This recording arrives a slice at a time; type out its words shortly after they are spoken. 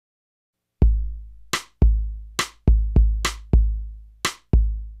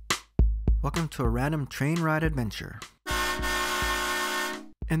Welcome to a random train ride adventure.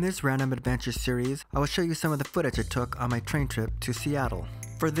 In this random adventure series, I will show you some of the footage I took on my train trip to Seattle.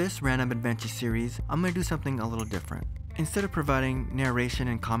 For this random adventure series, I'm going to do something a little different. Instead of providing narration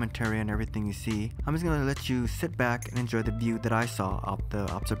and commentary on everything you see, I'm just going to let you sit back and enjoy the view that I saw out the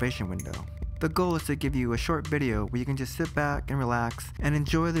observation window. The goal is to give you a short video where you can just sit back and relax and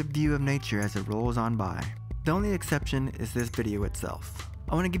enjoy the view of nature as it rolls on by. The only exception is this video itself.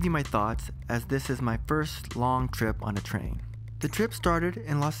 I want to give you my thoughts as this is my first long trip on a train. The trip started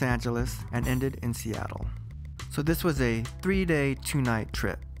in Los Angeles and ended in Seattle. So this was a 3-day, 2-night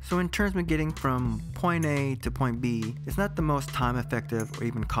trip. So in terms of getting from point A to point B, it's not the most time effective or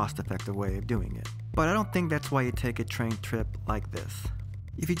even cost effective way of doing it. But I don't think that's why you take a train trip like this.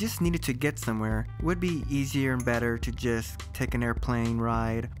 If you just needed to get somewhere, it would be easier and better to just take an airplane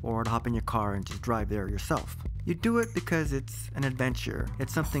ride or to hop in your car and just drive there yourself. You do it because it's an adventure,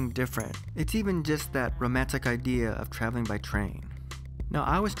 it's something different. It's even just that romantic idea of traveling by train. Now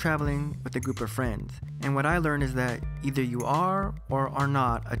I was traveling with a group of friends, and what I learned is that either you are or are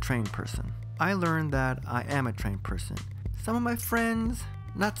not a train person. I learned that I am a train person. Some of my friends,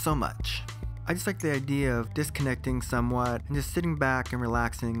 not so much. I just like the idea of disconnecting somewhat and just sitting back and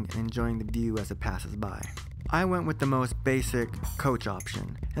relaxing and enjoying the view as it passes by. I went with the most basic coach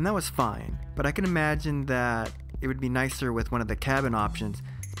option, and that was fine, but I can imagine that it would be nicer with one of the cabin options,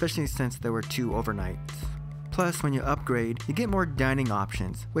 especially since there were 2 overnights. Plus, when you upgrade, you get more dining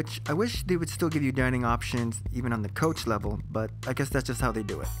options, which I wish they would still give you dining options even on the coach level, but I guess that's just how they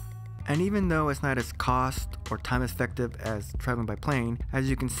do it. And even though it's not as cost or time effective as traveling by plane, as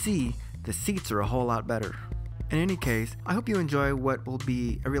you can see, the seats are a whole lot better. In any case, I hope you enjoy what will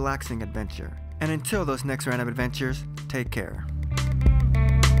be a relaxing adventure. And until those next random adventures, take care.